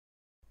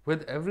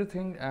With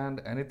everything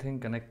and anything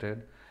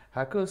connected,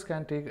 hackers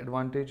can take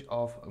advantage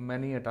of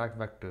many attack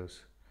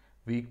vectors: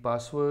 weak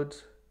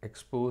passwords,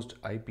 exposed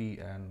IP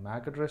and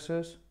MAC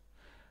addresses.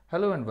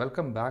 Hello and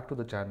welcome back to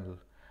the channel.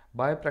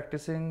 By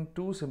practicing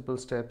two simple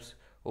steps,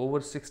 over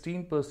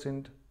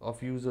 16%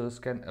 of users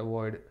can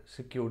avoid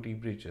security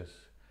breaches.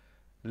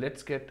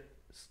 Let's get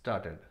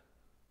started.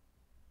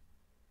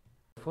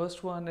 The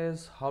first one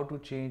is how to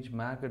change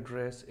MAC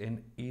address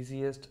in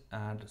easiest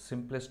and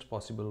simplest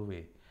possible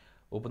way.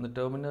 Open the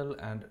terminal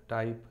and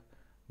type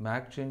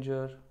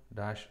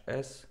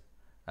macchanger-s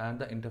and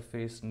the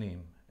interface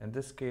name. In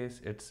this case,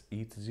 it's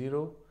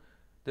eth0.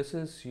 This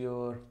is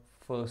your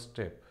first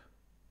step.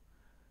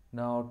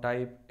 Now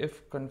type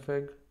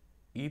ifconfig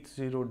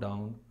eth0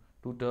 down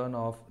to turn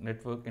off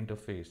network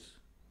interface.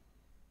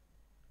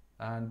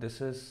 And this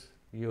is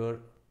your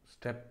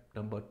step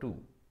number 2.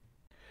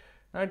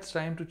 Now it's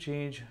time to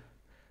change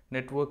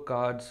network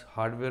card's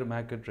hardware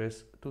MAC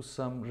address to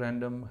some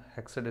random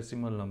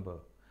hexadecimal number.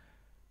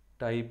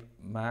 Type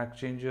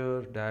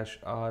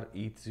macchanger-r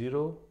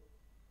eth0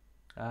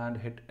 and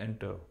hit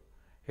enter.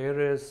 Here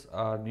is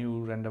our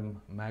new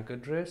random MAC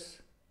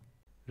address.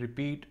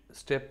 Repeat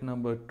step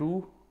number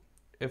 2,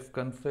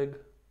 ifconfig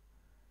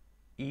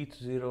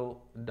eth0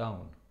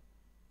 down.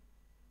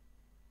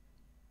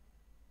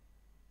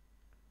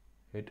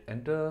 Hit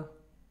enter.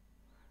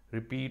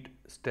 Repeat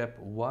step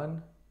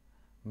 1,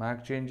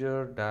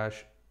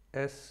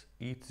 macchanger-s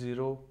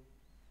eth0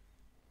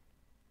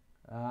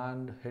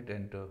 and hit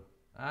enter,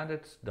 and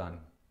it's done.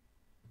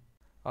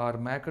 Our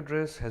MAC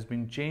address has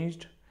been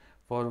changed.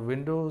 For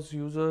Windows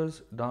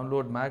users,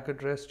 download MAC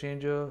address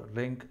changer,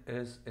 link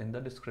is in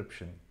the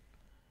description.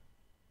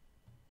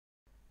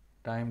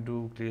 Time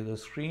to clear the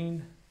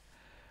screen.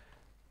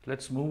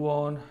 Let's move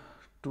on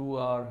to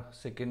our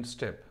second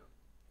step,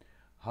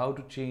 how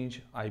to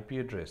change IP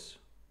address.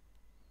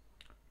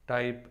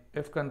 Type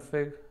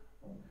ifconfig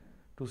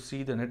to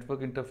see the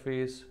network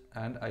interface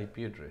and IP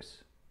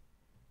address.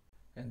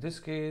 In this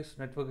case,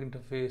 network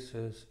interface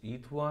is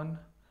eth1.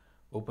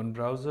 Open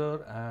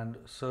browser and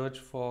search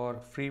for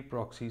free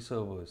proxy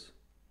servers.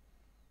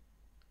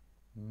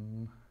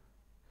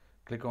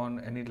 Click on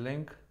any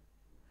link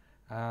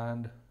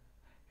and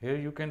here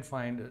you can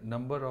find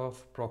number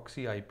of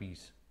proxy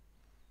IPs.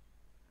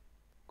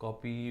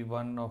 Copy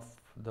one of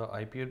the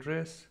IP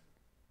address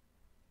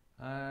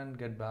and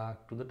get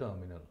back to the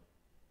terminal.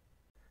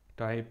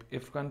 Type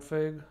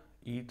ifconfig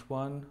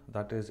eth1,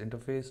 that is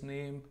interface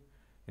name.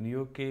 In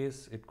your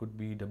case, it could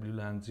be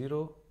WLAN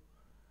 0.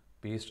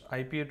 Paste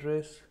IP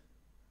address,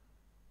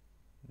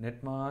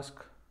 netmask,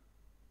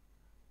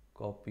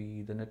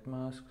 copy the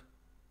netmask,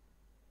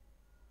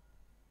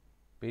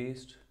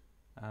 paste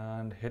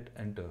and hit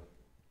enter.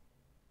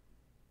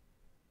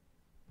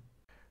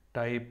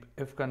 Type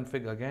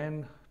ifconfig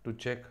again to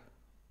check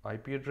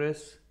IP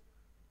address,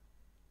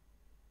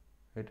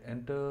 hit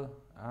enter,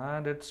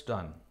 and it's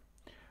done.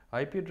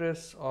 IP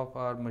address of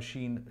our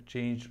machine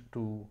changed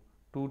to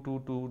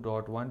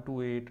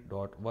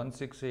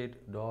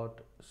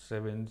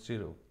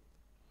 222.128.168.70.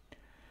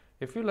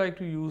 If you like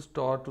to use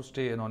Tor to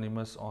stay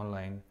anonymous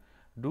online,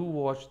 do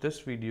watch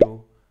this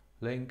video.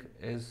 Link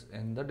is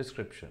in the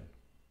description.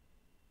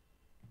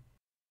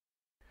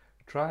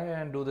 Try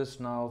and do this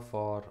now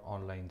for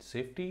online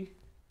safety.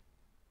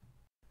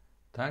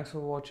 Thanks for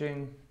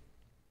watching.